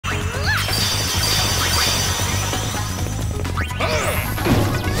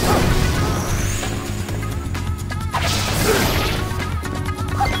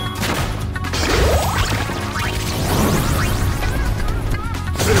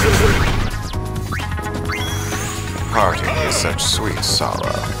such sweet sorrow.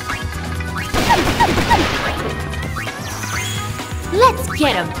 Let's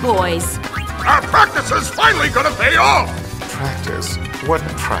get him, boys. Our practice is finally gonna pay off! Practice? What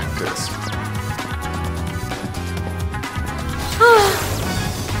practice?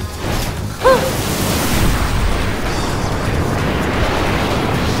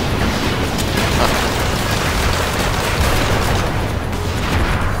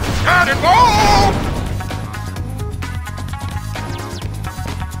 Cannonball!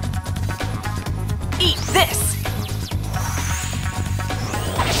 Eat this!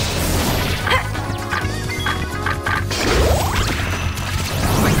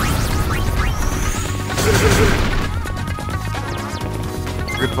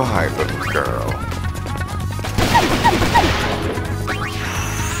 Goodbye, little girl.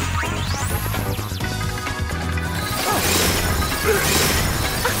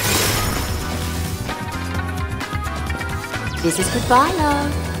 This is goodbye,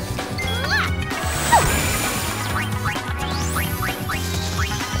 love.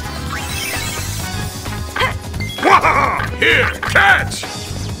 Wahaha! Here, catch!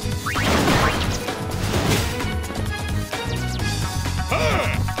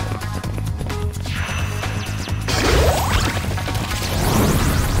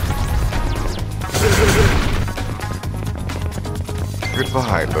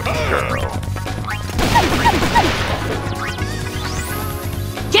 Goodbye, little girl.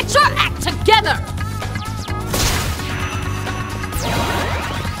 Get your act together!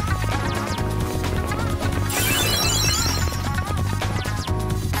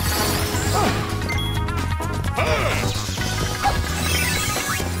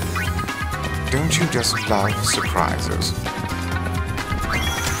 Don't you just love surprises?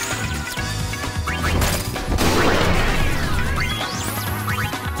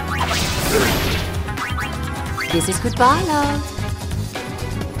 This is goodbye, love.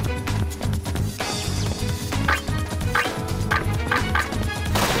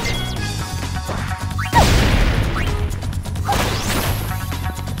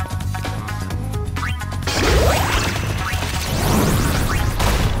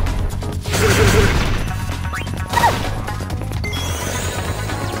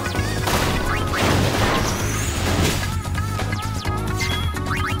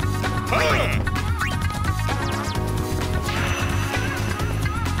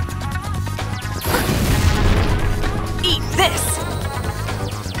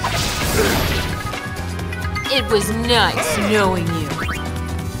 It was nice knowing you.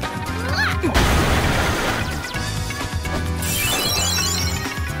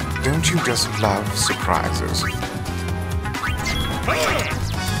 Don't you just love surprises?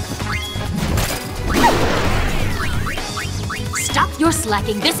 Stop your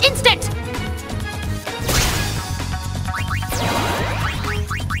slacking this instant!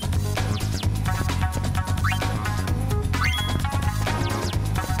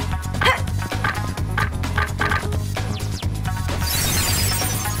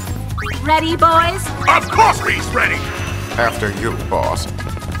 Ready, boys? Of course he's ready! After you, boss.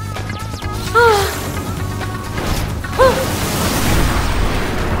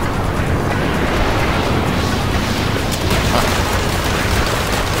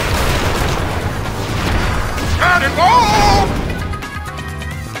 Cannonball!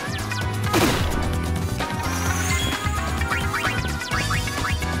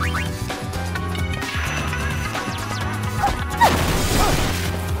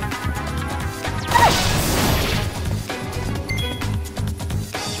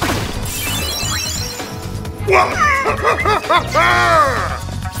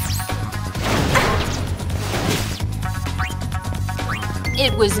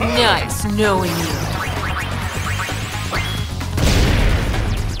 It was nice knowing you.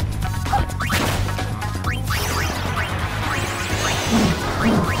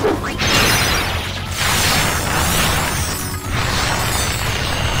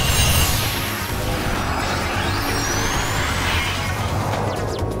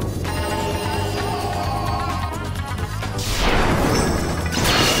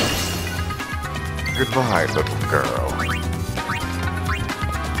 Goodbye, little girl.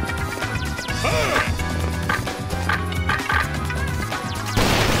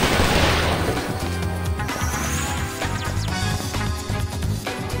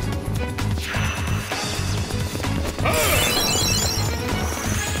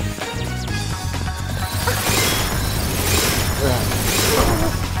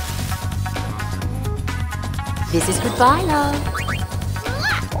 This is goodbye, love.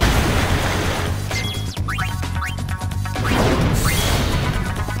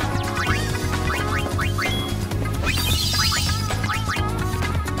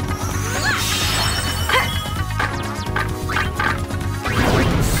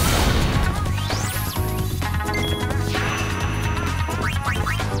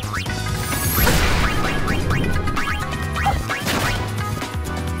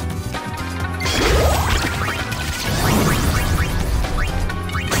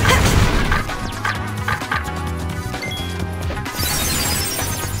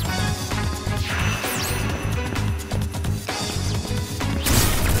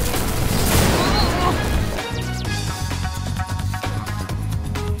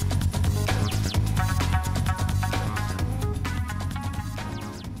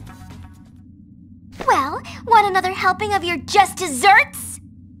 Well, want another helping of your just desserts?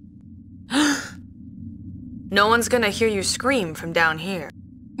 No one's gonna hear you scream from down here.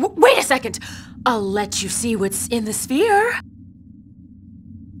 Wait a second! I'll let you see what's in the sphere.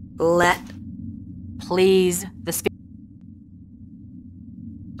 Let. Please, the sphere.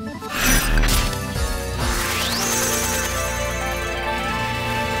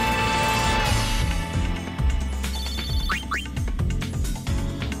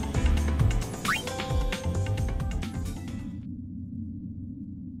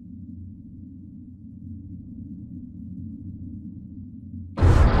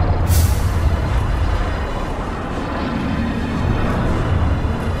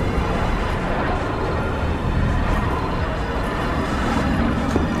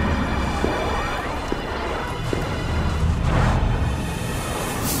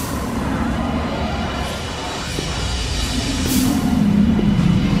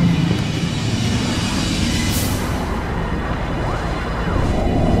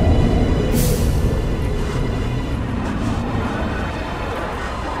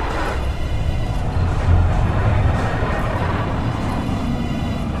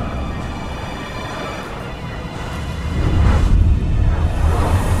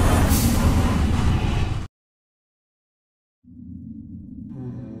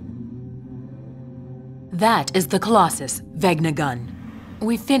 That is the Colossus, Vegnagun.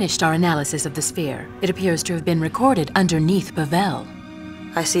 We finished our analysis of the sphere. It appears to have been recorded underneath Bavel.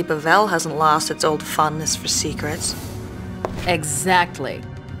 I see Bavel hasn't lost its old fondness for secrets. Exactly.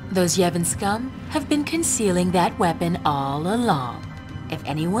 Those Yevon scum have been concealing that weapon all along. If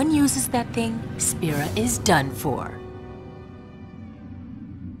anyone uses that thing, Spira is done for.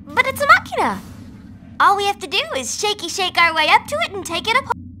 But it's a machina. All we have to do is shake our way up to it and take it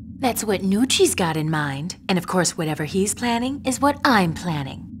apart. That's what Nucci's got in mind. And of course, whatever he's planning is what I'm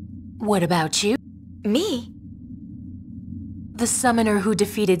planning. What about you? Me? The summoner who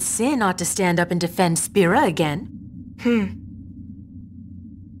defeated Sin ought to stand up and defend Spira again.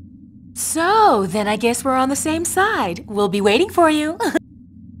 So, then I guess we're on the same side. We'll be waiting for you.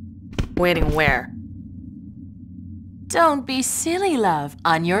 Waiting where? Don't be silly, love.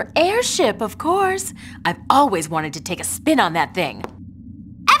 On your airship, of course. I've always wanted to take a spin on that thing.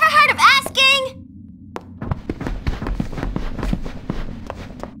 Ever heard of asking?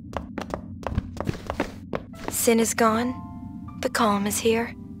 Sin is gone. The calm is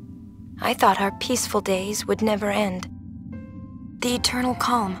here. I thought our peaceful days would never end. The eternal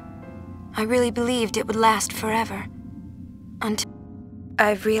calm. I really believed it would last forever. Until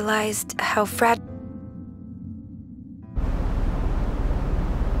I've realized how fragile.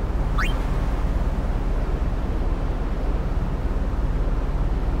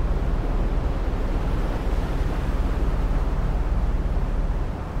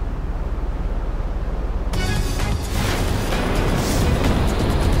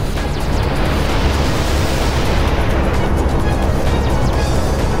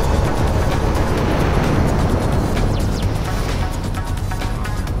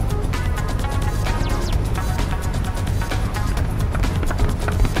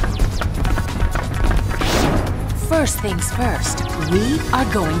 First things first, we are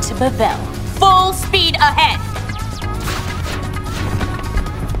going to Bavel. Full speed ahead!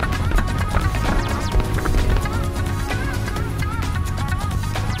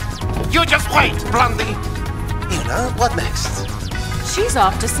 You just wait, Blondie! You know, what next? She's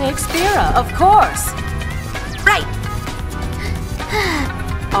off to save Spira, of course. Right!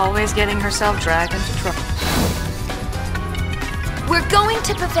 Always getting herself dragged into trouble. We're going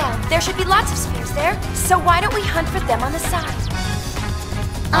to Bavel. There should be lots of spheres there, so why don't we hunt for them on the side?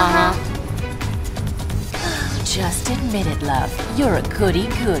 Just admit it, love. You're a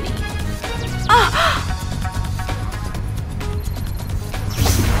goody-goody. Ah!